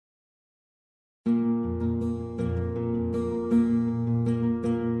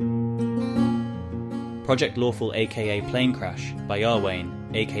Project Lawful aka Planecrash by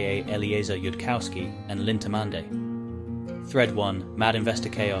Yarwain aka Eliezer Yudkowsky and Lintamande. Thread 1, Mad Investor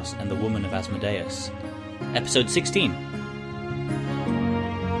Chaos and the Woman of Asmodeus. Episode 16.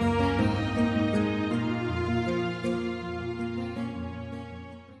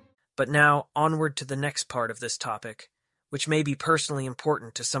 But now, onward to the next part of this topic, which may be personally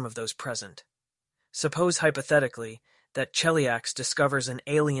important to some of those present. Suppose hypothetically that Cheliax discovers an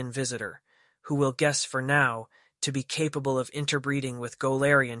alien visitor, who we'll guess for now to be capable of interbreeding with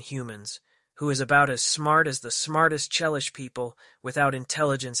Golarian humans, who is about as smart as the smartest Chelish people without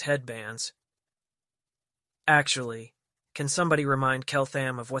intelligence headbands. Actually, can somebody remind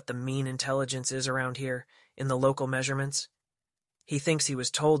Keltham of what the mean intelligence is around here, in the local measurements? He thinks he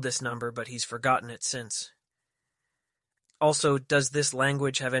was told this number, but he's forgotten it since. Also, does this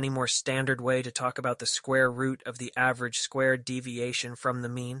language have any more standard way to talk about the square root of the average squared deviation from the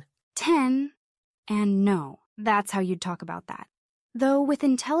mean? 10, and no, that's how you'd talk about that. Though with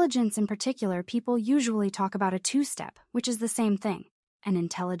intelligence in particular, people usually talk about a two-step, which is the same thing, an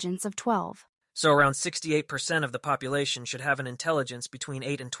intelligence of 12. So around 68% of the population should have an intelligence between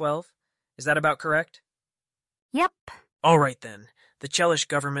 8 and 12? Is that about correct? Yep. All right then. The Chelish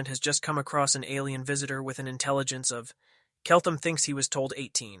government has just come across an alien visitor with an intelligence of... Keltham thinks he was told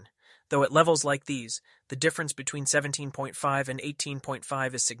 18, though at levels like these, the difference between 17.5 and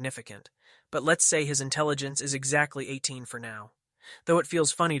 18.5 is significant. But let's say his intelligence is exactly 18 for now. Though it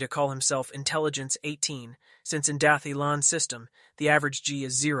feels funny to call himself Intelligence 18, since in Dath Ilan's system, the average G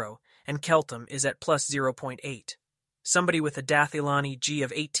is 0, and Keltham is at plus 0.8. Somebody with a Dath Ilani G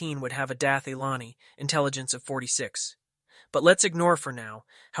of 18 would have a Dath Ilani intelligence of 46. But let's ignore for now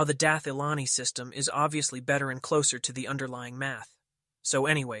how the Dath Ilani system is obviously better and closer to the underlying math. So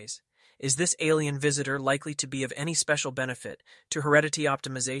anyways, is this alien visitor likely to be of any special benefit to heredity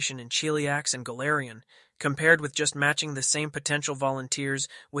optimization in Cheliax and Golarian, compared with just matching the same potential volunteers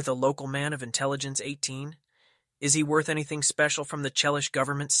with a local man of intelligence 18? Is he worth anything special from the Chelish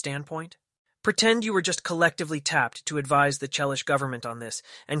government's standpoint? Pretend you were just collectively tapped to advise the Chelish government on this,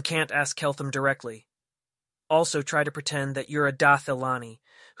 and can't ask Keltham directly. Also try to pretend that you're a Dath Ilani,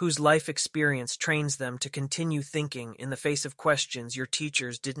 whose life experience trains them to continue thinking in the face of questions your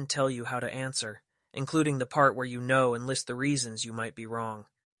teachers didn't tell you how to answer, including the part where you know and list the reasons you might be wrong.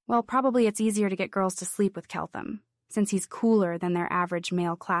 Well, probably it's easier to get girls to sleep with Keltham, since he's cooler than their average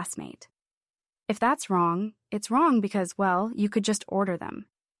male classmate. If that's wrong, it's wrong because, well, you could just order them.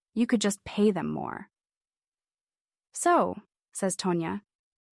 You could just pay them more. So, says Tonya,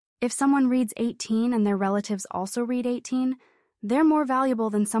 if someone reads 18 and their relatives also read 18, they're more valuable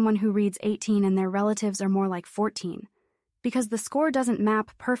than someone who reads 18 and their relatives are more like 14, because the score doesn't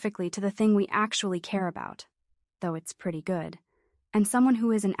map perfectly to the thing we actually care about, though it's pretty good. And someone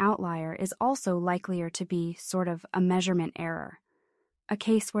who is an outlier is also likelier to be sort of a measurement error, a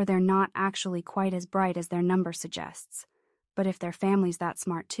case where they're not actually quite as bright as their number suggests. But if their family's that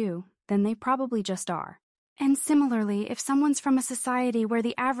smart too, then they probably just are. And similarly, if someone's from a society where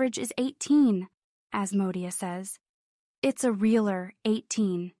the average is 18, Asmodeus says, it's a realer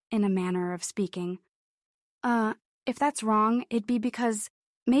 18, in a manner of speaking. If that's wrong, it'd be because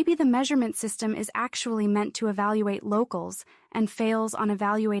maybe the measurement system is actually meant to evaluate locals and fails on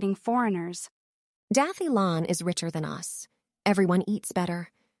evaluating foreigners. Dath Ilan is richer than us. Everyone eats better.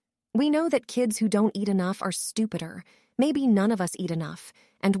 We know that kids who don't eat enough are stupider. Maybe none of us eat enough,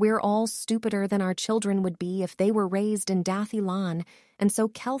 and we're all stupider than our children would be if they were raised in Dath Ilan, and so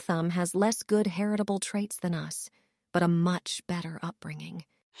Keltham has less good heritable traits than us, but a much better upbringing.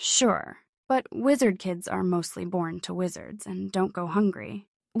 Sure, but wizard kids are mostly born to wizards and don't go hungry.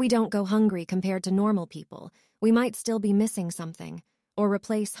 We don't go hungry compared to normal people. We might still be missing something, or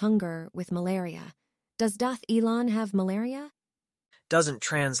replace hunger with malaria. Does Dath Ilan have malaria? Doesn't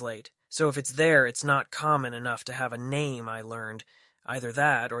translate. So if it's there, it's not common enough to have a name, I learned. Either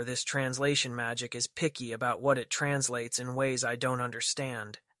that, or this translation magic is picky about what it translates in ways I don't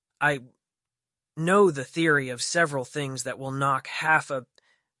understand. I know the theory of several things that will knock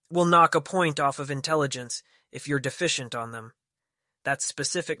a point off of intelligence if you're deficient on them. That's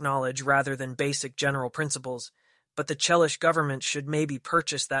specific knowledge rather than basic general principles, but the Chelish government should maybe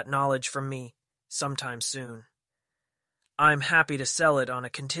purchase that knowledge from me sometime soon. I'm happy to sell it on a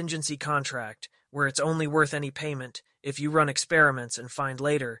contingency contract where it's only worth any payment if you run experiments and find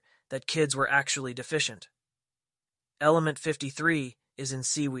later that kids were actually deficient. Element 53 is in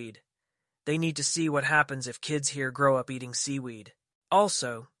seaweed. They need to see what happens if kids here grow up eating seaweed.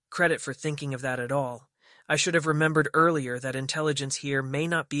 Also, credit for thinking of that at all. I should have remembered earlier that intelligence here may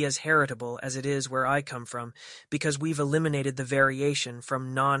not be as heritable as it is where I come from, because we've eliminated the variation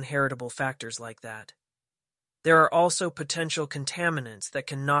from non-heritable factors like that. There are also potential contaminants that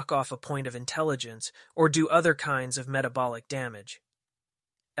can knock off a point of intelligence or do other kinds of metabolic damage.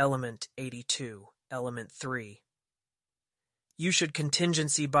 Element 82, Element 3. You should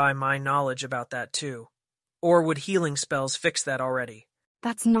contingency buy my knowledge about that too. Or would healing spells fix that already?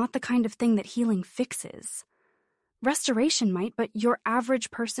 That's not the kind of thing that healing fixes. Restoration might, but your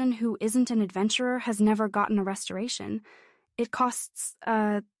average person who isn't an adventurer has never gotten a restoration. It costs,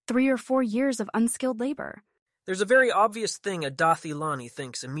 3 or 4 years of unskilled labor. There's a very obvious thing a Dathilani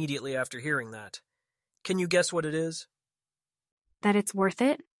thinks immediately after hearing that. Can you guess what it is? That it's worth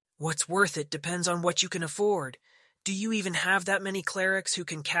it? What's worth it depends on what you can afford. Do you even have that many clerics who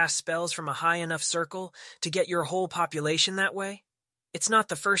can cast spells from a high enough circle to get your whole population that way? It's not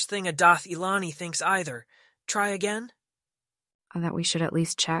the first thing a Dathilani thinks either. Try again? That we should at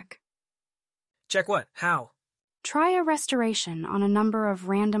least check. Check what? How? Try a restoration on a number of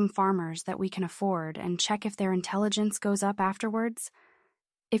random farmers that we can afford and check if their intelligence goes up afterwards.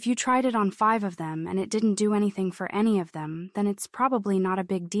 If you tried it on 5 of them and it didn't do anything for any of them, then it's probably not a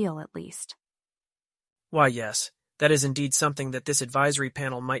big deal at least. Why, yes. That is indeed something that this advisory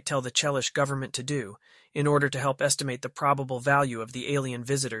panel might tell the Chelish government to do, in order to help estimate the probable value of the alien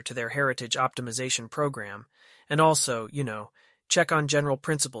visitor to their heritage optimization program, and also, check on general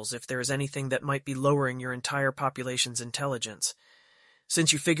principles if there is anything that might be lowering your entire population's intelligence.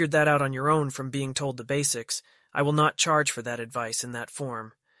 Since you figured that out on your own from being told the basics, I will not charge for that advice in that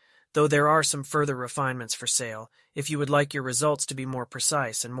form, though there are some further refinements for sale if you would like your results to be more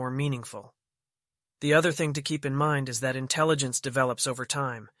precise and more meaningful. The other thing to keep in mind is that intelligence develops over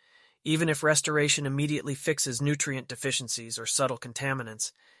time. Even if restoration immediately fixes nutrient deficiencies or subtle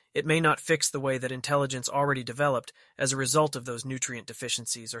contaminants, it may not fix the way that intelligence already developed as a result of those nutrient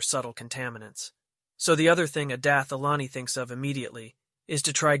deficiencies or subtle contaminants. So the other thing a Dathilani thinks of immediately is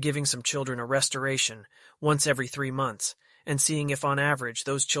to try giving some children a restoration once every 3 months and seeing if on average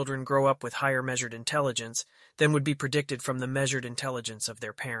those children grow up with higher measured intelligence than would be predicted from the measured intelligence of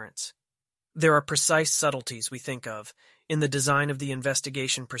their parents. There are precise subtleties we think of in the design of the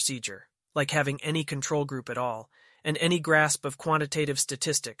investigation procedure, like having any control group at all, and any grasp of quantitative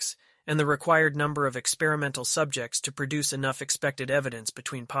statistics, and the required number of experimental subjects to produce enough expected evidence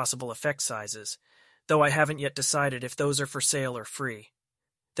between possible effect sizes, though I haven't yet decided if those are for sale or free.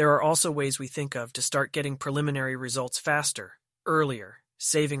 There are also ways we think of to start getting preliminary results faster, earlier,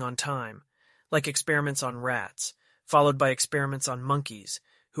 saving on time, like experiments on rats, followed by experiments on monkeys,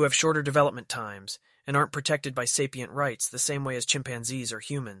 who have shorter development times and aren't protected by sapient rights the same way as chimpanzees or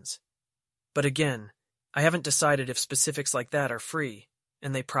humans. But again, I haven't decided if specifics like that are free,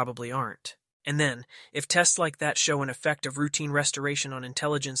 and they probably aren't. And then, if tests like that show an effect of routine restoration on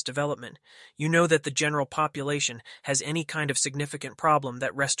intelligence development, you know that the general population has any kind of significant problem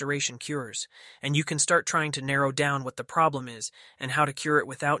that restoration cures, and you can start trying to narrow down what the problem is and how to cure it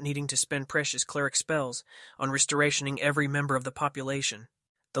without needing to spend precious cleric spells on restorationing every member of the population.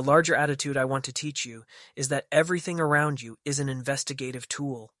 The larger attitude I want to teach you is that everything around you is an investigative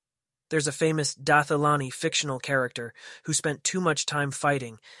tool. There's a famous Dathilani fictional character who spent too much time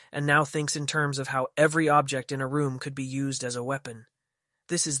fighting and now thinks in terms of how every object in a room could be used as a weapon.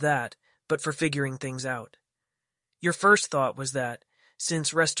 This is that, but for figuring things out. Your first thought was that,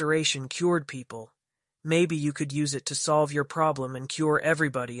 since restoration cured people, maybe you could use it to solve your problem and cure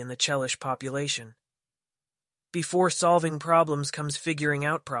everybody in the Chelish population. Before solving problems comes figuring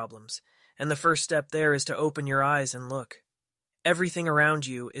out problems, and the first step there is to open your eyes and look. Everything around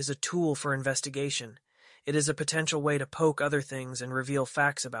you is a tool for investigation. It is a potential way to poke other things and reveal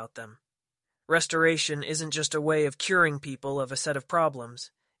facts about them. Restoration isn't just a way of curing people of a set of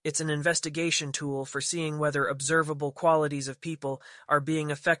problems. It's an investigation tool for seeing whether observable qualities of people are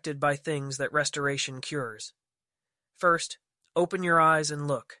being affected by things that restoration cures. First, open your eyes and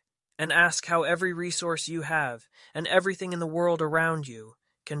look, and ask how every resource you have, and everything in the world around you,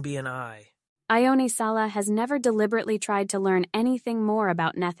 can be an eye. Ione Sala has never deliberately tried to learn anything more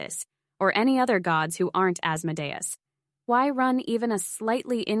about Nethys, or any other gods who aren't Asmodeus. Why run even a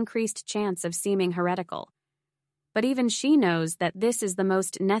slightly increased chance of seeming heretical? But even she knows that this is the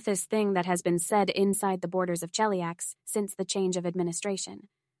most Nethys thing that has been said inside the borders of Cheliax since the change of administration.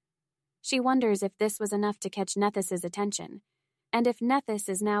 She wonders if this was enough to catch Nethys's attention, and if Nethys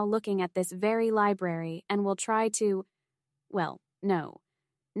is now looking at this very library and will try to... Well, no.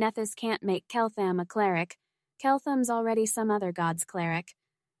 Nethys can't make Keltham a cleric. Keltham's already some other god's cleric.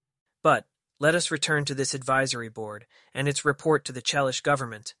 But let us return to this advisory board and its report to the Chelish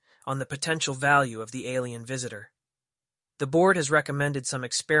government on the potential value of the alien visitor. The board has recommended some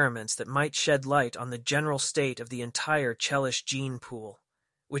experiments that might shed light on the general state of the entire Chelish gene pool,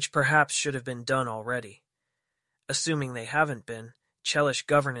 which perhaps should have been done already. Assuming they haven't been, Chelish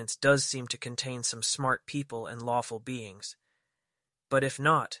governance does seem to contain some smart people and lawful beings. But if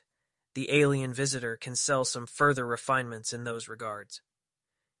not, the alien visitor can sell some further refinements in those regards.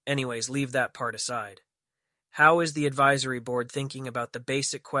 Anyways, leave that part aside. How is the advisory board thinking about the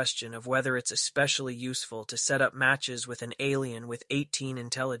basic question of whether it's especially useful to set up matches with an alien with 18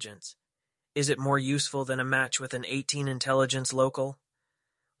 intelligence? Is it more useful than a match with an 18 intelligence local?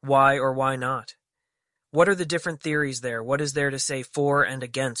 Why or why not? What are the different theories there? What is there to say for and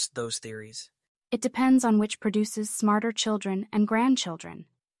against those theories? It depends on which produces smarter children and grandchildren.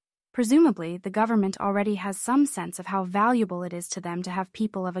 Presumably, the government already has some sense of how valuable it is to them to have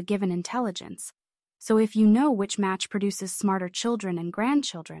people of a given intelligence. So if you know which match produces smarter children and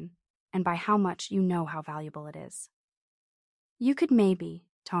grandchildren, and by how much you know how valuable it is. You could maybe,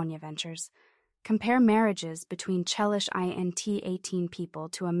 Tonya ventures, compare marriages between Chelish INT 18 people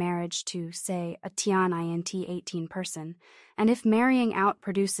to a marriage to, say, a Tian INT 18 person, and if marrying out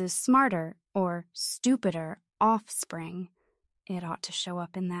produces smarter, or stupider, offspring, it ought to show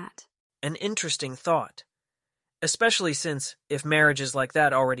up in that. An interesting thought. Especially since, if marriages like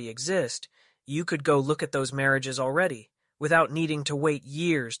that already exist, you could go look at those marriages already, without needing to wait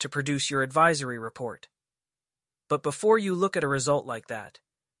years to produce your advisory report. But before you look at a result like that,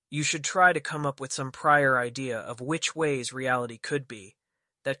 you should try to come up with some prior idea of which ways reality could be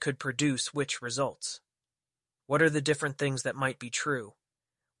that could produce which results. What are the different things that might be true?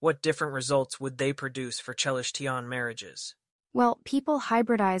 What different results would they produce for Chelish Tian marriages? Well, people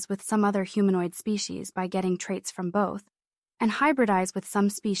hybridize with some other humanoid species by getting traits from both, and hybridize with some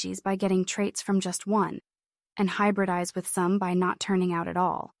species by getting traits from just one, and hybridize with some by not turning out at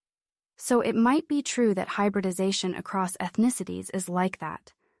all. So it might be true that hybridization across ethnicities is like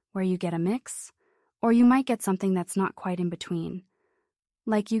that, where you get a mix, or you might get something that's not quite in between.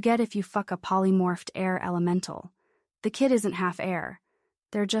 Like you get if you fuck a polymorphed air elemental. The kid isn't half air.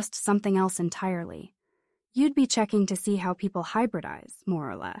 They're just something else entirely. You'd be checking to see how people hybridize, more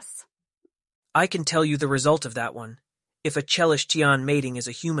or less. I can tell you the result of that one. If a Chelish Tian mating is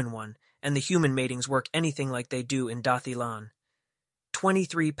a human one, and the human matings work anything like they do in Dathilan.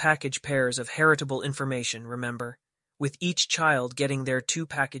 23 package pairs of heritable information, remember? With each child getting their 2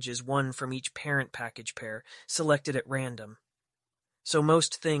 packages, one from each parent package pair, selected at random. So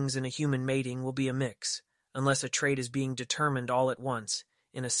most things in a human mating will be a mix, unless a trait is being determined all at once,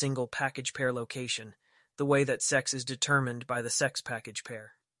 in a single package pair location, the way that sex is determined by the sex package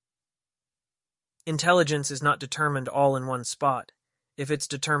pair. Intelligence is not determined all in one spot, if it's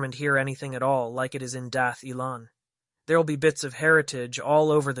determined here anything at all, like it is in Dath Ilan. There'll be bits of heritage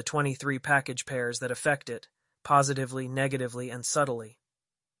all over the 23 package pairs that affect it, positively, negatively, and subtly.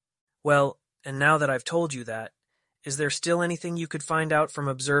 Well, and now that I've told you that, is there still anything you could find out from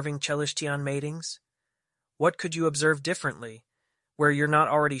observing Chelish Tian matings? What could you observe differently, where you're not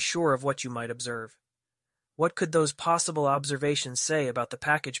already sure of what you might observe? What could those possible observations say about the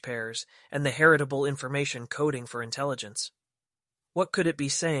package pairs and the heritable information coding for intelligence? What could it be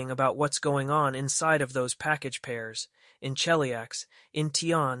saying about what's going on inside of those package pairs, in Cheliax, in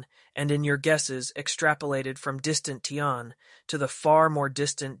Tian, and in your guesses extrapolated from distant Tian to the far more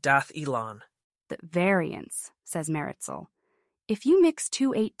distant Dath Ilan? The variance, says Meritzel. If you mix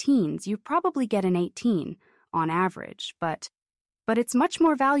 2 18s, you probably get an 18, on average, but it's much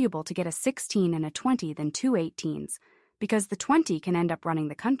more valuable to get a 16 and a 20 than 2 18s, because the 20 can end up running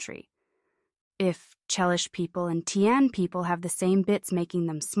the country. If Chelish people and Tian people have the same bits making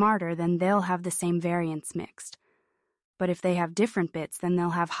them smarter, then they'll have the same variance mixed. But if they have different bits, then they'll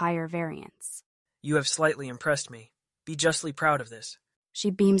have higher variance. You have slightly impressed me. Be justly proud of this.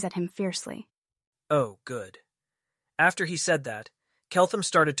 She beams at him fiercely. Oh, good. After he said that, Keltham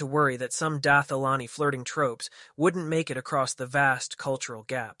started to worry that some Dath Ilani flirting tropes wouldn't make it across the vast cultural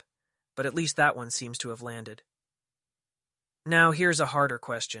gap, but at least that one seems to have landed. Now here's a harder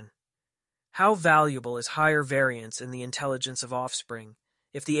question. How valuable is higher variance in the intelligence of offspring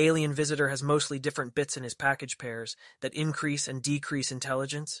if the alien visitor has mostly different bits in his package pairs that increase and decrease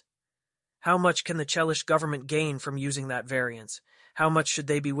intelligence? How much can the Chelish government gain from using that variance? How much should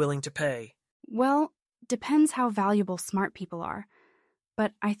they be willing to pay? Well, depends how valuable smart people are.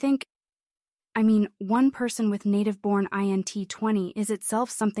 But one person with native-born INT 20 is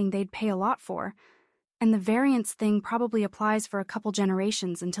itself something they'd pay a lot for, and the variance thing probably applies for a couple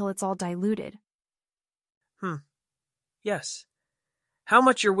generations until it's all diluted. Yes. How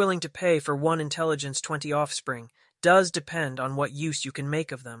much you're willing to pay for one intelligence 20 offspring does depend on what use you can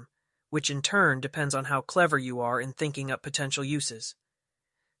make of them, which in turn depends on how clever you are in thinking up potential uses.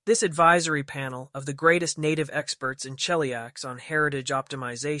 This advisory panel of the greatest native experts in Cheliax on heritage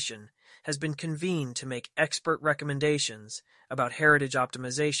optimization has been convened to make expert recommendations about heritage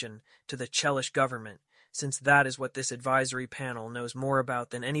optimization to the Chelish government, since that is what this advisory panel knows more about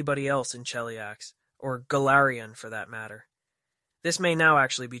than anybody else in Cheliax, or Galarian for that matter. This may now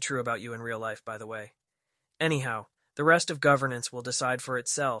actually be true about you in real life, by the way. Anyhow, the rest of governance will decide for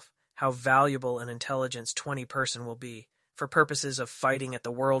itself how valuable an intelligence 20 person will be for purposes of fighting at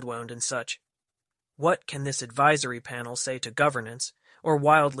the world wound and such. What can this advisory panel say to governance, or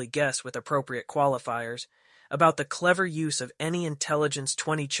wildly guess with appropriate qualifiers, about the clever use of any intelligence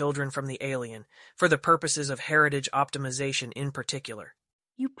 20 children from the alien for the purposes of heritage optimization in particular?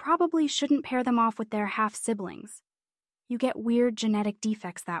 You probably shouldn't pair them off with their half-siblings. You get weird genetic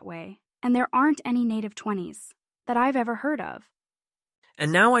defects that way, and there aren't any native 20s that I've ever heard of.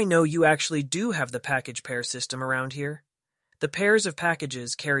 And now I know you actually do have the package pair system around here. The pairs of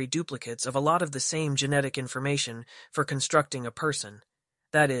packages carry duplicates of a lot of the same genetic information for constructing a person.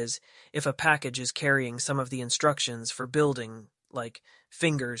 That is, if a package is carrying some of the instructions for building, like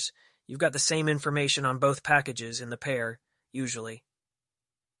fingers, you've got the same information on both packages in the pair, usually.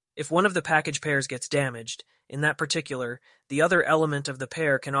 If one of the package pairs gets damaged, in that particular, the other element of the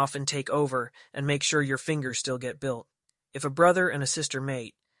pair can often take over and make sure your fingers still get built. If a brother and a sister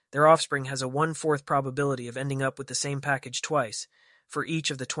mate, their offspring has a 1/4 probability of ending up with the same package twice. For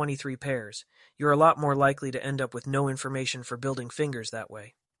each of the 23 pairs, you're a lot more likely to end up with no information for building fingers that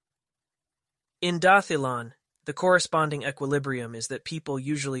way. In Dathilan, the corresponding equilibrium is that people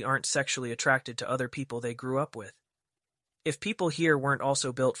usually aren't sexually attracted to other people they grew up with. If people here weren't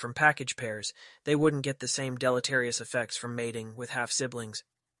also built from package pairs, they wouldn't get the same deleterious effects from mating with half-siblings.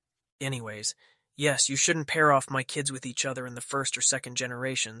 Anyways, yes, you shouldn't pair off my kids with each other in the first or second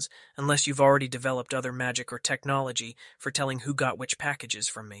generations, unless you've already developed other magic or technology for telling who got which packages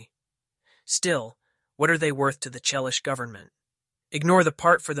from me. Still, what are they worth to the Chelish government? Ignore the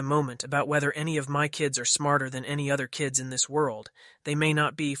part for the moment about whether any of my kids are smarter than any other kids in this world. They may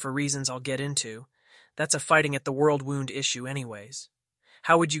not be for reasons I'll get into. That's a fighting at the world wound issue anyways.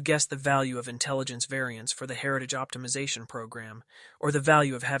 How would you guess the value of intelligence variance for the heritage optimization program, or the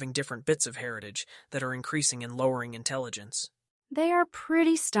value of having different bits of heritage that are increasing and lowering intelligence? They are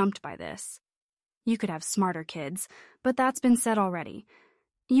pretty stumped by this. You could have smarter kids, but that's been said already.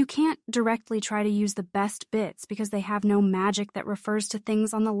 You can't directly try to use the best bits because they have no magic that refers to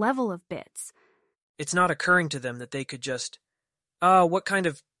things on the level of bits. It's not occurring to them that they could just, what kind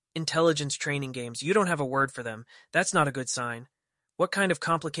of intelligence training games? You don't have a word for them. That's not a good sign. What kind of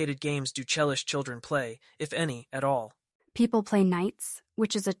complicated games do Chelish children play, if any, at all? People play Knights,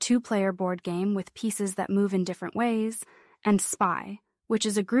 which is a 2-player board game with pieces that move in different ways, and Spy, which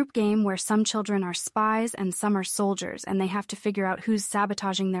is a group game where some children are spies and some are soldiers, and they have to figure out who's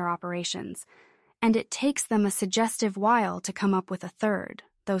sabotaging their operations. And it takes them a suggestive while to come up with a third,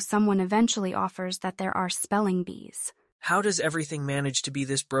 though someone eventually offers that there are spelling bees. How does everything manage to be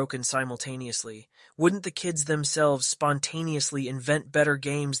this broken simultaneously? Wouldn't the kids themselves spontaneously invent better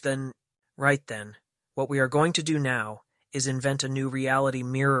games than... Right then, what we are going to do now is invent a new reality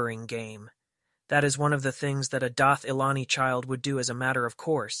mirroring game. That is one of the things that a Dath Ilani child would do as a matter of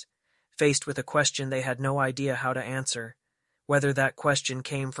course, faced with a question they had no idea how to answer, whether that question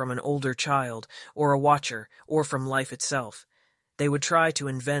came from an older child, or a watcher, or from life itself. They would try to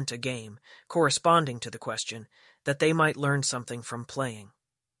invent a game, corresponding to the question, that they might learn something from playing.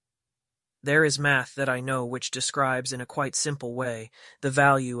 There is math that I know which describes in a quite simple way the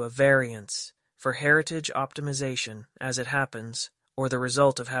value of variance for heritage optimization as it happens, or the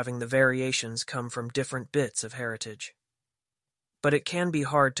result of having the variations come from different bits of heritage. But it can be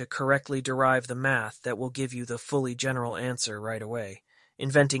hard to correctly derive the math that will give you the fully general answer right away.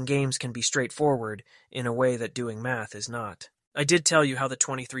 Inventing games can be straightforward in a way that doing math is not. I did tell you how the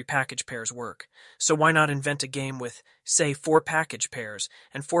 23 package pairs work, so why not invent a game with, say, 4 package pairs,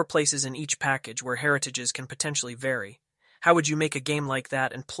 and 4 places in each package where heritages can potentially vary? How would you make a game like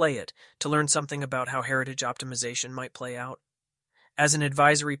that and play it to learn something about how heritage optimization might play out? As an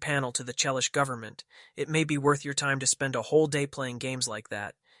advisory panel to the Chelish government, it may be worth your time to spend a whole day playing games like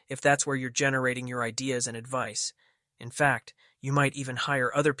that, if that's where you're generating your ideas and advice. In fact, you might even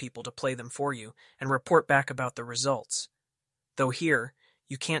hire other people to play them for you and report back about the results. Though here,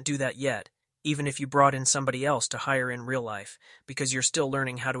 you can't do that yet, even if you brought in somebody else to hire in real life, because you're still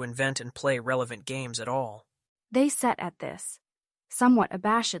learning how to invent and play relevant games at all. They set at this, somewhat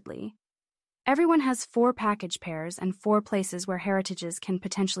abashedly. Everyone has 4 package pairs and 4 places where heritages can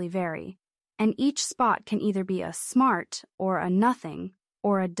potentially vary, and each spot can either be a smart, or a nothing,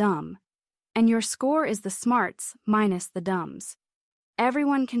 or a dumb. And your score is the smarts minus the dumbs.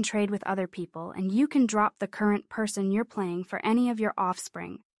 Everyone can trade with other people, and you can drop the current person you're playing for any of your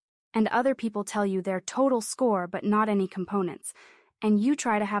offspring. and other people tell you their total score but not any components, and you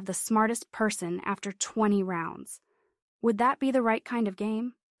try to have the smartest person after 20 rounds. Would that be the right kind of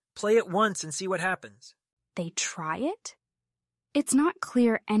game? Play it once and see what happens. They try it? It's not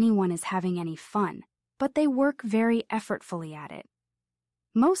clear anyone is having any fun, but they work very effortfully at it.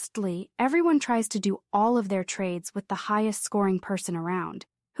 Mostly, everyone tries to do all of their trades with the highest scoring person around,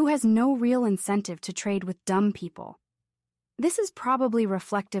 who has no real incentive to trade with dumb people. This is probably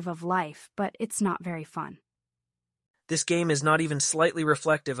reflective of life, but it's not very fun. This game is not even slightly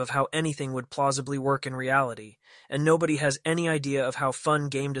reflective of how anything would plausibly work in reality, and nobody has any idea of how fun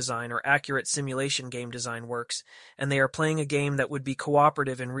game design or accurate simulation game design works, and they are playing a game that would be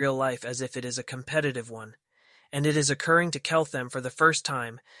cooperative in real life as if it is a competitive one. And it is occurring to Keltham for the first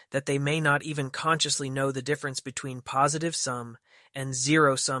time that they may not even consciously know the difference between positive-sum and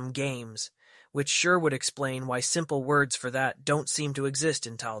zero-sum games, which sure would explain why simple words for that don't seem to exist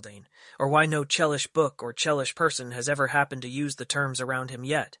in Taldane, or why no Chelish book or Chelish person has ever happened to use the terms around him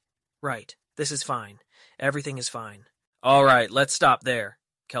yet. Right, this is fine. Everything is fine. All right, let's stop there,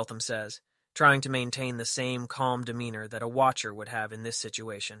 Keltham says, trying to maintain the same calm demeanor that a watcher would have in this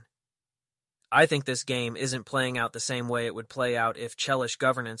situation. I think this game isn't playing out the same way it would play out if Chelish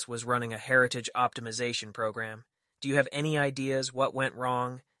governance was running a heritage optimization program. Do you have any ideas what went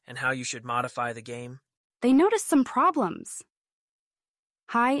wrong and how you should modify the game? They noticed some problems.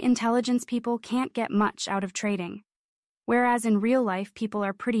 High intelligence people can't get much out of trading, whereas in real life people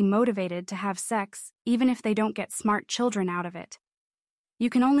are pretty motivated to have sex even if they don't get smart children out of it. You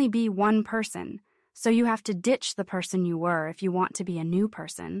can only be one person, so you have to ditch the person you were if you want to be a new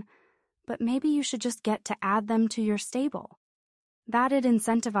person, but maybe you should just get to add them to your stable. That'd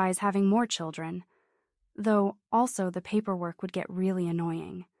incentivize having more children, though also the paperwork would get really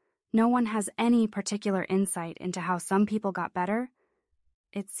annoying. No one has any particular insight into how some people got better.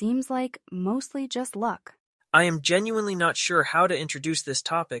 It seems like mostly just luck. I am genuinely not sure how to introduce this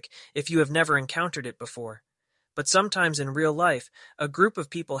topic if you have never encountered it before. But sometimes in real life, a group of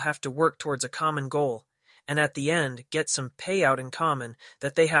people have to work towards a common goal, and at the end get some payout in common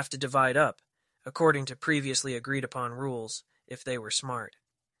that they have to divide up, according to previously agreed upon rules, if they were smart.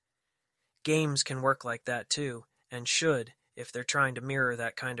 Games can work like that too, and should, if they're trying to mirror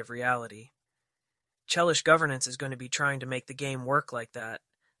that kind of reality. Chelish governance is going to be trying to make the game work like that.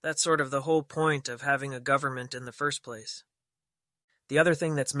 That's sort of the whole point of having a government in the first place. The other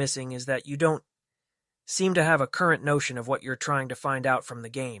thing that's missing is that you don't seem to have a current notion of what you're trying to find out from the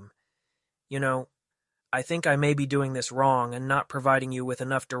game. You know, I think I may be doing this wrong and not providing you with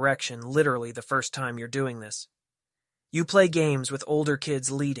enough direction literally the first time you're doing this. You play games with older kids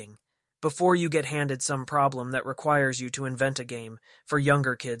leading, before you get handed some problem that requires you to invent a game for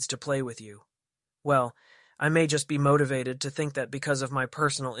younger kids to play with you. Well, I may just be motivated to think that because of my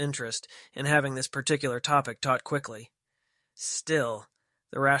personal interest in having this particular topic taught quickly. Still,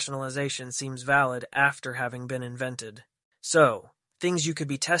 the rationalization seems valid after having been invented. So, things you could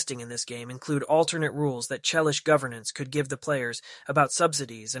be testing in this game include alternate rules that Chelish governance could give the players about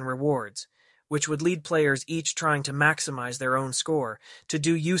subsidies and rewards, which would lead players each trying to maximize their own score to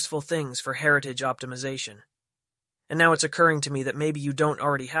do useful things for heritage optimization. And now it's occurring to me that maybe you don't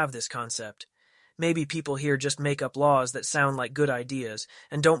already have this concept. Maybe people here just make up laws that sound like good ideas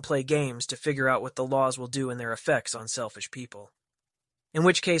and don't play games to figure out what the laws will do and their effects on selfish people. In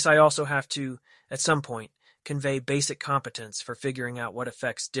which case I also have to, at some point, convey basic competence for figuring out what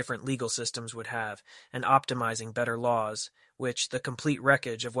effects different legal systems would have and optimizing better laws, which the complete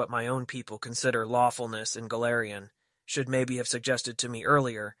wreckage of what my own people consider lawfulness in Galarian should maybe have suggested to me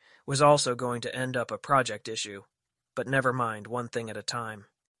earlier was also going to end up a project issue. But never mind, one thing at a time.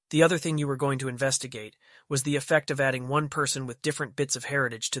 The other thing you were going to investigate was the effect of adding one person with different bits of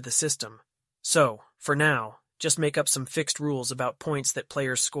heritage to the system. So, for now, just make up some fixed rules about points that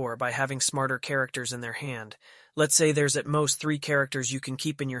players score by having smarter characters in their hand. Let's say there's at most 3 characters you can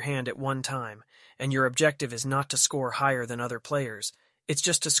keep in your hand at one time, and your objective is not to score higher than other players. It's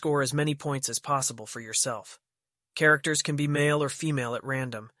just to score as many points as possible for yourself. Characters can be male or female at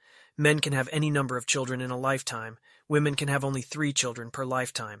random. Men can have any number of children in a lifetime. Women can have only 3 children per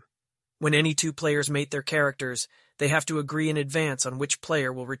lifetime. When any 2 players mate their characters, they have to agree in advance on which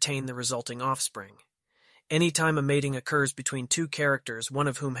player will retain the resulting offspring. Any time a mating occurs between 2 characters, one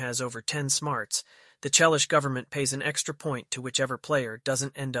of whom has over 10 smarts, the Chelish government pays an extra point to whichever player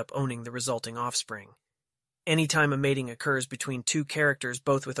doesn't end up owning the resulting offspring. Any time a mating occurs between 2 characters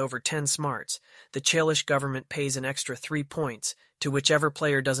both with over 10 smarts, the Chelish government pays an extra 3 points to whichever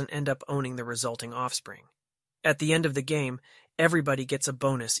player doesn't end up owning the resulting offspring. At the end of the game, everybody gets a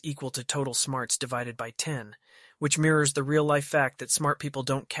bonus equal to total smarts divided by 10, which mirrors the real-life fact that smart people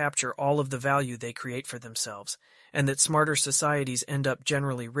don't capture all of the value they create for themselves, and that smarter societies end up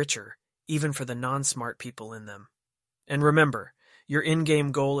generally richer, even for the non-smart people in them. And remember, your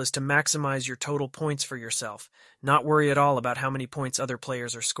in-game goal is to maximize your total points for yourself, not worry at all about how many points other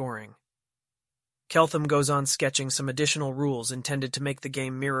players are scoring. Keltham goes on sketching some additional rules intended to make the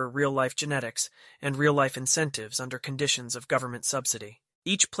game mirror real-life genetics and real-life incentives under conditions of government subsidy.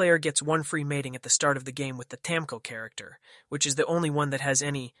 Each player gets one free mating at the start of the game with the Tamkel character, which is the only one that has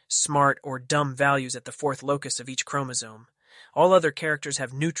any smart or dumb values at the fourth locus of each chromosome. All other characters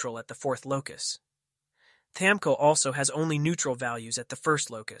have neutral at the fourth locus. Tamkel also has only neutral values at the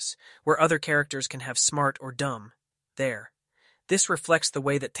first locus, where other characters can have smart or dumb. There. This reflects the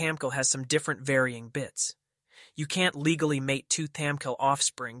way that Tamkel has some different varying bits. You can't legally mate two Tamkel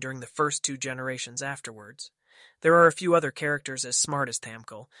offspring during the first 2 generations afterwards. There are a few other characters as smart as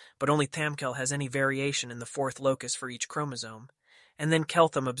Tamkel, but only Tamkel has any variation in the fourth locus for each chromosome. And then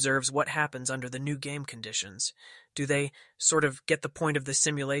Keltham observes what happens under the new game conditions. Do they sort of get the point of the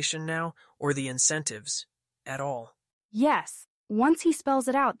simulation now, or the incentives at all? Yes. Once he spells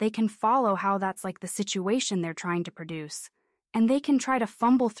it out, they can follow how that's like the situation they're trying to produce. And they can try to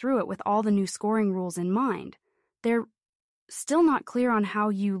fumble through it with all the new scoring rules in mind. They're still not clear on how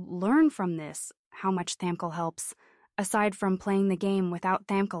you learn from this, how much Tamkel helps, aside from playing the game without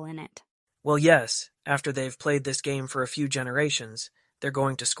Tamkel in it. Well, yes, after they've played this game for a few generations, they're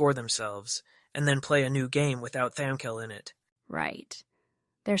going to score themselves, and then play a new game without Tamkel in it. Right.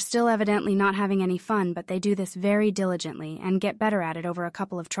 They're still evidently not having any fun, but they do this very diligently and get better at it over a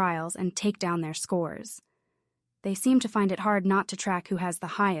couple of trials and take down their scores. They seem to find it hard not to track who has the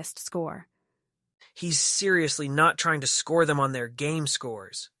highest score. He's seriously not trying to score them on their game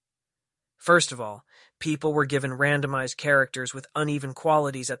scores. First of all, people were given randomized characters with uneven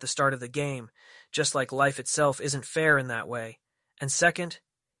qualities at the start of the game, just like life itself isn't fair in that way. And second,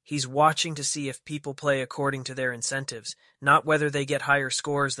 he's watching to see if people play according to their incentives, not whether they get higher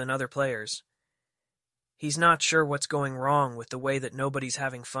scores than other players. He's not sure what's going wrong with the way that nobody's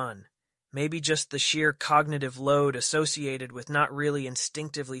having fun. Maybe just the sheer cognitive load associated with not really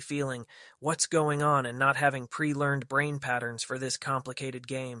instinctively feeling what's going on and not having pre-learned brain patterns for this complicated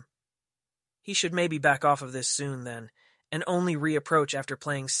game. He should maybe back off of this soon then, and only reapproach after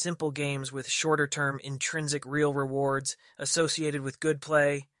playing simple games with shorter-term intrinsic real rewards associated with good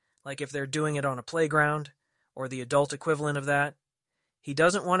play, like if they're doing it on a playground, or the adult equivalent of that. He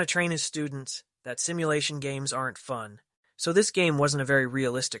doesn't want to train his students that simulation games aren't fun, so this game wasn't a very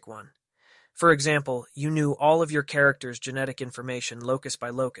realistic one. For example, you knew all of your character's genetic information locus by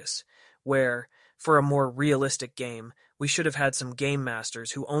locus, where, for a more realistic game, we should have had some game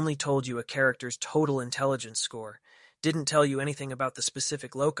masters who only told you a character's total intelligence score, didn't tell you anything about the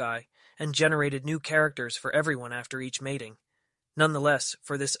specific loci, and generated new characters for everyone after each mating. Nonetheless,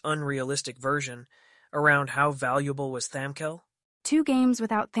 for this unrealistic version, around how valuable was Tamkel? 2 games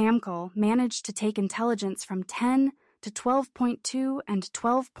without Tamkel managed to take intelligence from 10 to 12.2 and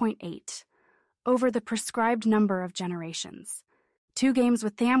 12.8. Over the prescribed number of generations. 2 games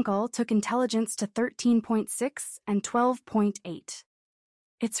with Tamkel took intelligence to 13.6 and 12.8.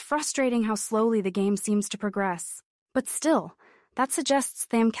 It's frustrating how slowly the game seems to progress, but still, that suggests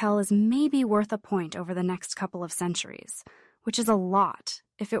Tamkel is maybe worth a point over the next couple of centuries, which is a lot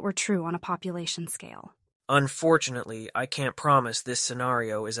if it were true on a population scale. Unfortunately, I can't promise this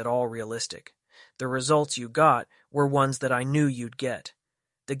scenario is at all realistic. The results you got were ones that I knew you'd get.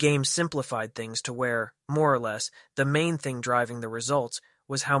 The game simplified things to where, more or less, the main thing driving the results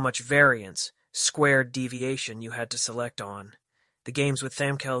was how much variance, squared deviation you had to select on. The games with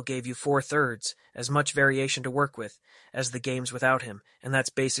Tamkel gave you 4/3, as much variation to work with, as the games without him, and that's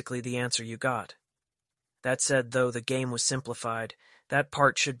basically the answer you got. That said, though the game was simplified, that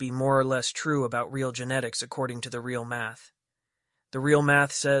part should be more or less true about real genetics according to the real math. The real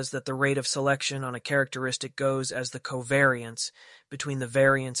math says that the rate of selection on a characteristic goes as the covariance between the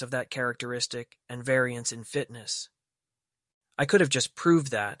variance of that characteristic and variance in fitness. I could have just proved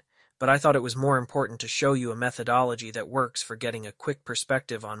that, but I thought it was more important to show you a methodology that works for getting a quick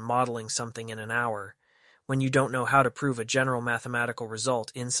perspective on modeling something in an hour, when you don't know how to prove a general mathematical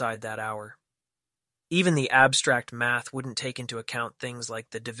result inside that hour. Even the abstract math wouldn't take into account things like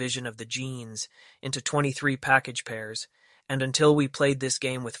the division of the genes into 23 package pairs, and until we played this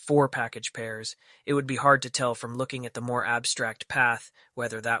game with 4 package pairs, it would be hard to tell from looking at the more abstract path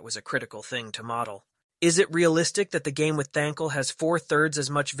whether that was a critical thing to model. Is it realistic that the game with Tamkel has 4/3 as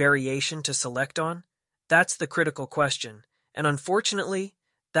much variation to select on? That's the critical question, and unfortunately,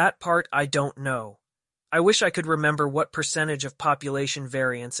 that part I don't know. I wish I could remember what percentage of population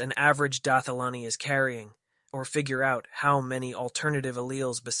variance an average Dathalani is carrying, or figure out how many alternative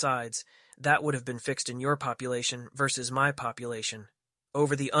alleles besides that would have been fixed in your population versus my population,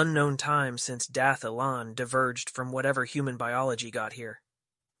 over the unknown time since Dath Ilan diverged from whatever human biology got here.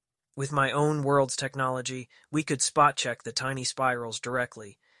 With my own world's technology, we could spot-check the tiny spirals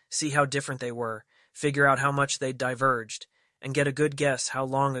directly, see how different they were, figure out how much they'd diverged, and get a good guess how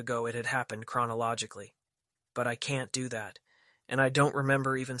long ago it had happened chronologically. But I can't do that, and I don't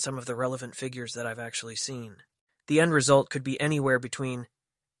remember even some of the relevant figures that I've actually seen. The end result could be anywhere between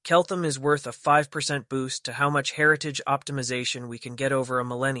Keltham is worth a 5% boost to how much heritage optimization we can get over a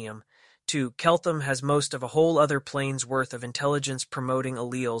millennium, to Keltham has most of a whole other plane's worth of intelligence-promoting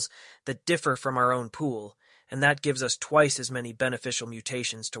alleles that differ from our own pool, and that gives us twice as many beneficial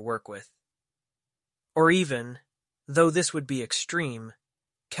mutations to work with. Or even, though this would be extreme,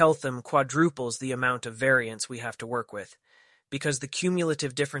 Keltham quadruples the amount of variance we have to work with, because the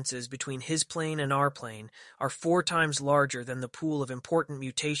cumulative differences between his plane and our plane are 4 times larger than the pool of important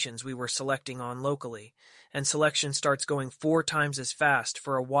mutations we were selecting on locally, and selection starts going 4 times as fast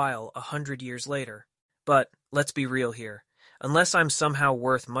for a while 100 years later. But, let's be real here, unless I'm somehow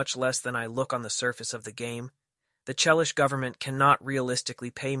worth much less than I look on the surface of the game, the Chelish government cannot realistically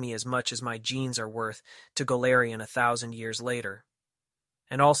pay me as much as my genes are worth to Golarion 1,000 years later.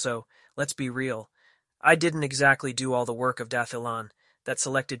 And also, let's be real, I didn't exactly do all the work of Dath Ilan that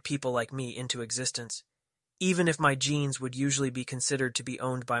selected people like me into existence. Even if my genes would usually be considered to be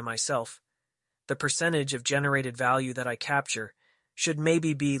owned by myself, the percentage of generated value that I capture should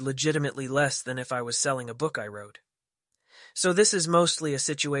maybe be legitimately less than if I was selling a book I wrote. So this is mostly a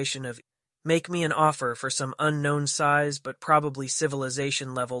situation of make me an offer for some unknown size but probably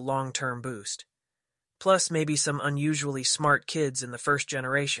civilization level long-term boost. Plus maybe some unusually smart kids in the first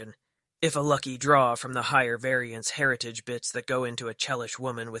generation, if a lucky draw from the higher variance heritage bits that go into a Chelish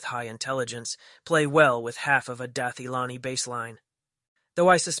woman with high intelligence play well with half of a Dath Ilani baseline. Though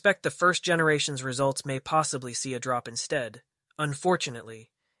I suspect the first generation's results may possibly see a drop instead, unfortunately,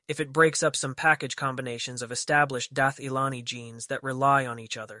 if it breaks up some package combinations of established Dath Ilani genes that rely on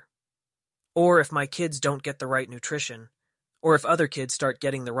each other. Or if my kids don't get the right nutrition, or if other kids start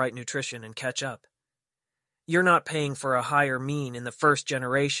getting the right nutrition and catch up. You're not paying for a higher mean in the first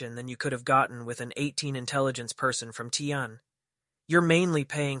generation than you could have gotten with an 18 intelligence person from Tian. You're mainly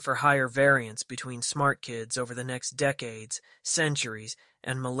paying for higher variance between smart kids over the next decades, centuries,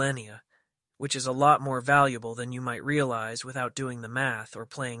 and millennia, which is a lot more valuable than you might realize without doing the math or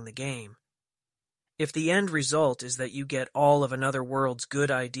playing the game. If the end result is that you get all of another world's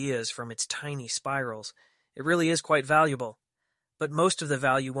good ideas from its tiny spirals, it really is quite valuable. But most of the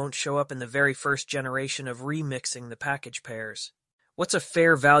value won't show up in the very first generation of remixing the package pairs. What's a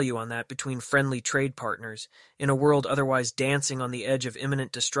fair value on that between friendly trade partners, in a world otherwise dancing on the edge of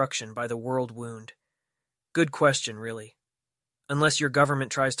imminent destruction by the world wound? Good question, really. Unless your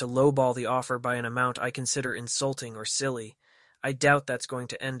government tries to lowball the offer by an amount I consider insulting or silly, I doubt that's going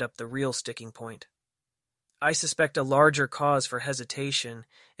to end up the real sticking point. I suspect a larger cause for hesitation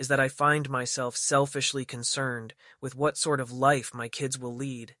is that I find myself selfishly concerned with what sort of life my kids will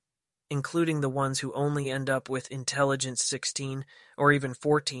lead, including the ones who only end up with intelligence 16 or even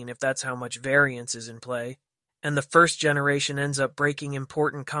 14 if that's how much variance is in play, and the first generation ends up breaking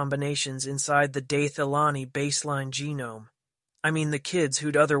important combinations inside the Dath Ilani baseline genome. I mean, the kids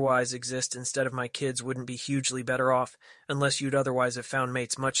who'd otherwise exist instead of my kids wouldn't be hugely better off, unless you'd otherwise have found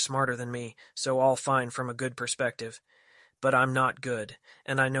mates much smarter than me, so all fine from a good perspective. But I'm not good,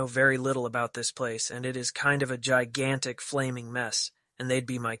 and I know very little about this place, and it is kind of a gigantic flaming mess, and they'd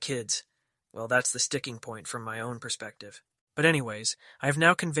be my kids. Well, that's the sticking point from my own perspective. But anyways, I have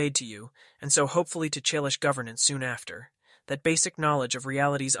now conveyed to you, and so hopefully to Chelish governance soon after, that basic knowledge of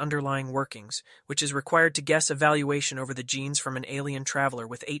reality's underlying workings, which is required to guess evaluation over the genes from an alien traveler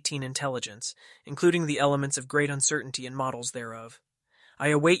with 18 intelligence, including the elements of great uncertainty and models thereof. I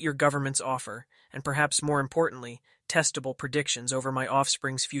await your government's offer, and perhaps more importantly, testable predictions over my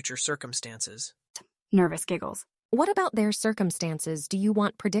offspring's future circumstances. Nervous giggles. What about their circumstances do you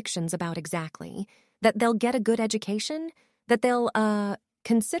want predictions about exactly? That they'll get a good education? That they'll,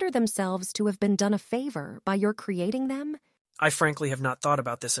 consider themselves to have been done a favor by your creating them? I frankly have not thought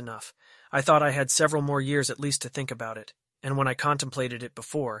about this enough. I thought I had several more years at least to think about it, and when I contemplated it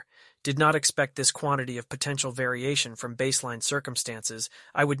before, did not expect this quantity of potential variation from baseline circumstances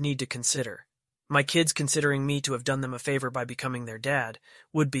I would need to consider. My kids considering me to have done them a favor by becoming their dad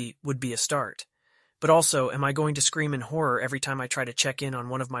would be a start. But also, am I going to scream in horror every time I try to check in on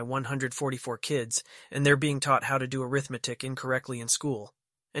one of my 144 kids, and they're being taught how to do arithmetic incorrectly in school?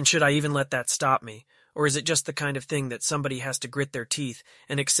 And should I even let that stop me, Or is it just the kind of thing that somebody has to grit their teeth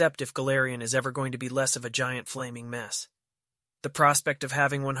and accept if Galarian is ever going to be less of a giant flaming mess? The prospect of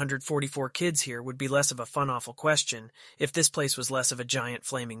having 144 kids here would be less of a fun-awful question if this place was less of a giant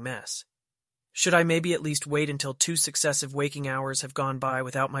flaming mess. Should I maybe at least wait until 2 successive waking hours have gone by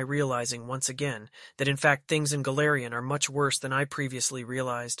without my realizing once again that in fact things in Galarian are much worse than I previously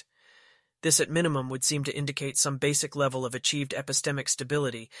realized? This at minimum would seem to indicate some basic level of achieved epistemic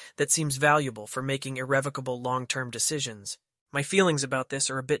stability that seems valuable for making irrevocable long-term decisions. My feelings about this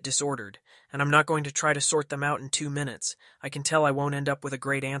are a bit disordered, and I'm not going to try to sort them out in 2 minutes. I can tell I won't end up with a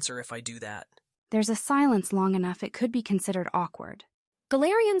great answer if I do that. There's a silence long enough it could be considered awkward.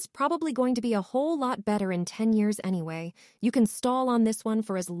 Galarian's probably going to be a whole lot better in 10 years anyway. You can stall on this one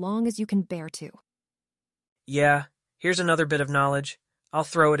for as long as you can bear to. Yeah, here's another bit of knowledge. I'll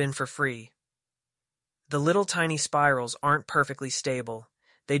throw it in for free. The little tiny spirals aren't perfectly stable.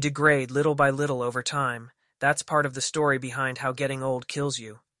 They degrade little by little over time. That's part of the story behind how getting old kills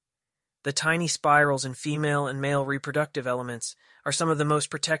you. The tiny spirals in female and male reproductive elements are some of the most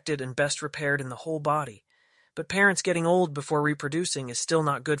protected and best repaired in the whole body. But parents getting old before reproducing is still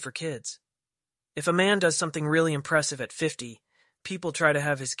not good for kids. If a man does something really impressive at 50, people try to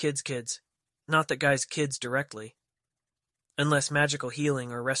have his kids. Not that guy's kids directly. Unless magical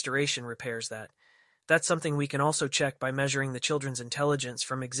healing or restoration repairs that. That's something we can also check by measuring the children's intelligence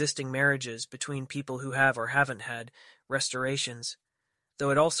from existing marriages between people who have or haven't had restorations, though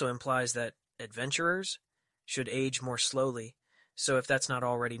it also implies that adventurers should age more slowly, so if that's not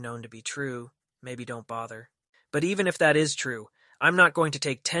already known to be true, maybe don't bother. But even if that is true, I'm not going to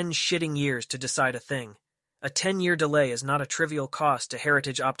take 10 shitting years to decide a thing. A 10-year delay is not a trivial cost to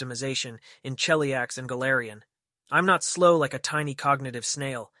heritage optimization in Cheliax and Galarian. I'm not slow like a tiny cognitive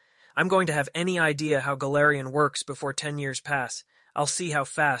snail. I'm going to have any idea how Galarian works before 10 years pass. I'll see how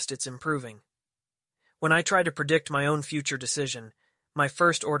fast it's improving. When I try to predict my own future decision, my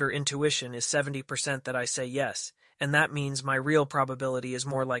first-order intuition is 70% that I say yes, and that means my real probability is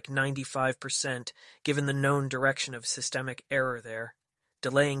more like 95% given the known direction of systemic error there.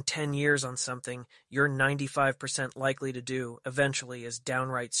 Delaying 10 years on something you're 95% likely to do eventually is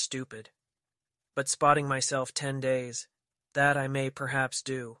downright stupid. But spotting myself 10 days, that I may perhaps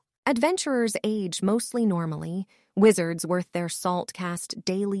do. Adventurers age mostly normally. Wizards worth their salt cast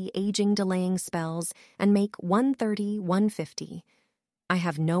daily aging-delaying spells and make 130, 150. I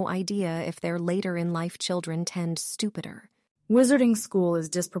have no idea if their later-in-life children tend stupider. Wizarding school is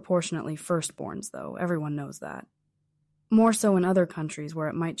disproportionately firstborns, though. Everyone knows that. More so in other countries where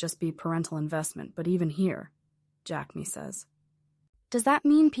it might just be parental investment, but even here, Jackme says. Does that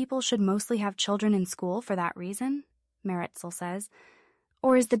mean people should mostly have children in school for that reason? Meritzel says.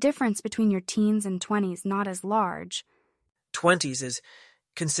 Or is the difference between your teens and 20s not as large? 20s is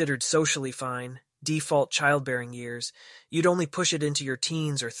considered socially fine, default childbearing years. You'd only push it into your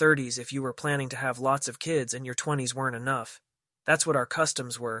teens or 30s if you were planning to have lots of kids and your 20s weren't enough. That's what our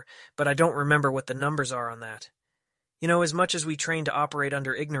customs were, but I don't remember what the numbers are on that. You know, as much as we train to operate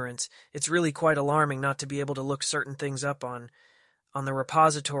under ignorance, it's really quite alarming not to be able to look certain things up on the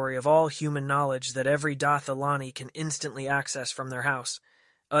repository of all human knowledge that every Dathilani can instantly access from their house.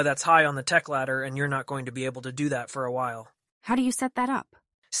 That's high on the tech ladder, and you're not going to be able to do that for a while. How do you set that up?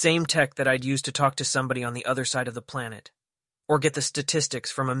 Same tech that I'd use to talk to somebody on the other side of the planet. Or get the statistics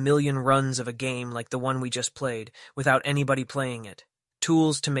from a million runs of a game like the one we just played, without anybody playing it.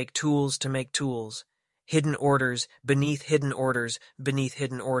 Tools to make tools to make tools. Hidden orders, beneath hidden orders, beneath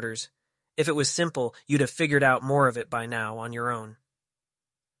hidden orders. If it was simple, you'd have figured out more of it by now on your own.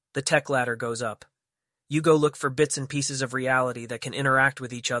 The tech ladder goes up. You go look for bits and pieces of reality that can interact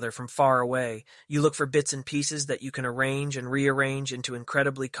with each other from far away. You look for bits and pieces that you can arrange and rearrange into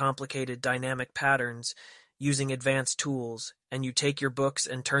incredibly complicated dynamic patterns using advanced tools, and you take your books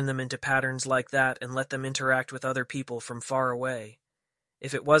and turn them into patterns like that and let them interact with other people from far away.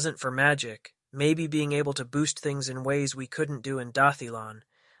 If it wasn't for magic, maybe being able to boost things in ways we couldn't do in Dathilan,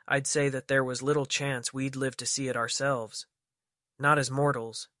 I'd say that there was little chance we'd live to see it ourselves. Not as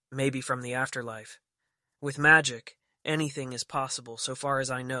mortals, maybe from the afterlife. With magic, anything is possible so far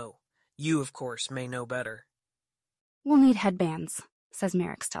as I know. You, of course, may know better. We'll need headbands, says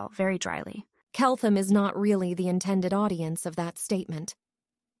Merixtel very dryly. Keltham is not really the intended audience of that statement.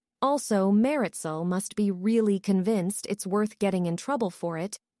 Also, Meritzel must be really convinced it's worth getting in trouble for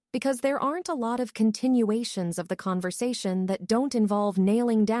it, because there aren't a lot of continuations of the conversation that don't involve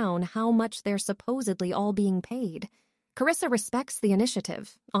nailing down how much they're supposedly all being paid. Carissa respects the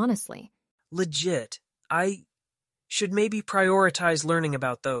initiative, honestly. Legit. I should maybe prioritize learning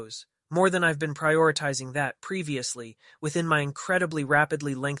about those. More than I've been prioritizing that previously within my incredibly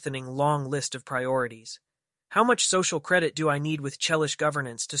rapidly lengthening long list of priorities. How much social credit do I need with Chelish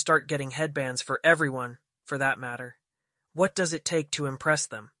governance to start getting headbands for everyone, for that matter? What does it take to impress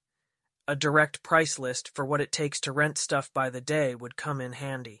them? A direct price list for what it takes to rent stuff by the day would come in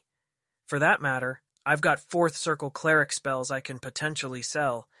handy. For that matter, I've got fourth circle cleric spells I can potentially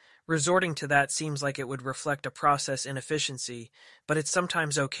sell. Resorting to that seems like it would reflect a process inefficiency, but it's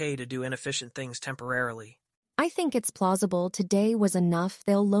sometimes okay to do inefficient things temporarily. I think it's plausible today was enough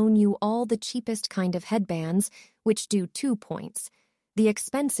they'll loan you all the cheapest kind of headbands, which do 2 points. The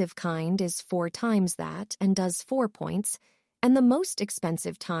expensive kind is 4 times that and does 4 points, and the most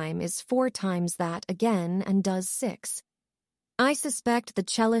expensive time is 4 times that again and does 6. I suspect the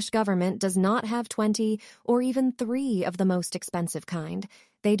Chelish government does not have 20 or even 3 of the most expensive kind.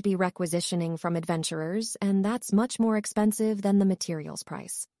 They'd be requisitioning from adventurers, and that's much more expensive than the materials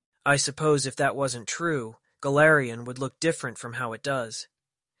price. I suppose if that wasn't true, Galarian would look different from how it does.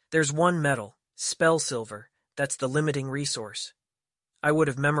 There's one metal, spell silver, that's the limiting resource. I would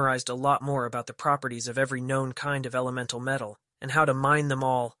have memorized a lot more about the properties of every known kind of elemental metal, and how to mine them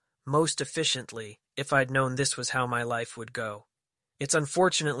all most efficiently if I'd known this was how my life would go. It's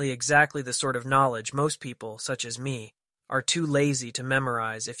unfortunately exactly the sort of knowledge most people, such as me, are too lazy to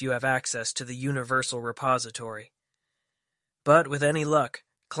memorize if you have access to the universal repository. But with any luck,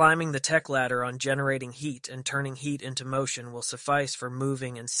 climbing the tech ladder on generating heat and turning heat into motion will suffice for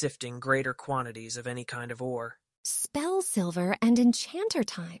moving and sifting greater quantities of any kind of ore. Spell silver and enchanter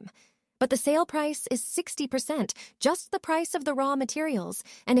time. But the sale price is 60%, just the price of the raw materials,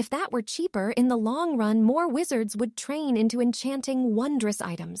 and if that were cheaper, in the long run, more wizards would train into enchanting wondrous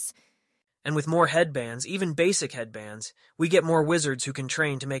items. And with more headbands, even basic headbands, we get more wizards who can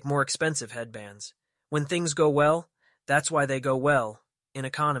train to make more expensive headbands. When things go well, that's why they go well, in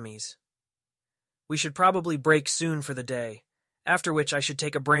economies. We should probably break soon for the day, after which I should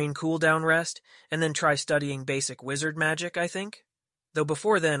take a brain cool-down rest, and then try studying basic wizard magic, I think. Though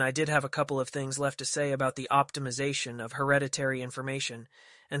before then I did have a couple of things left to say about the optimization of hereditary information,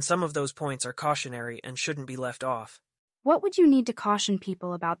 and some of those points are cautionary and shouldn't be left off. What would you need to caution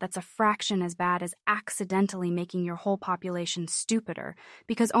people about that's a fraction as bad as accidentally making your whole population stupider,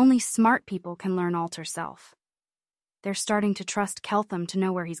 because only smart people can learn alter self? They're starting to trust Keltham to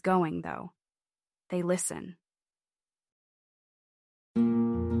know where he's going, though. They listen.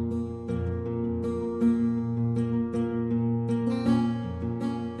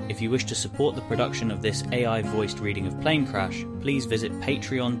 If you wish to support the production of this AI-voiced reading of Planecrash, please visit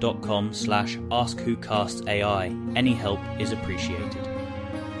patreon.com/AskWhoCastsAI. Any help is appreciated.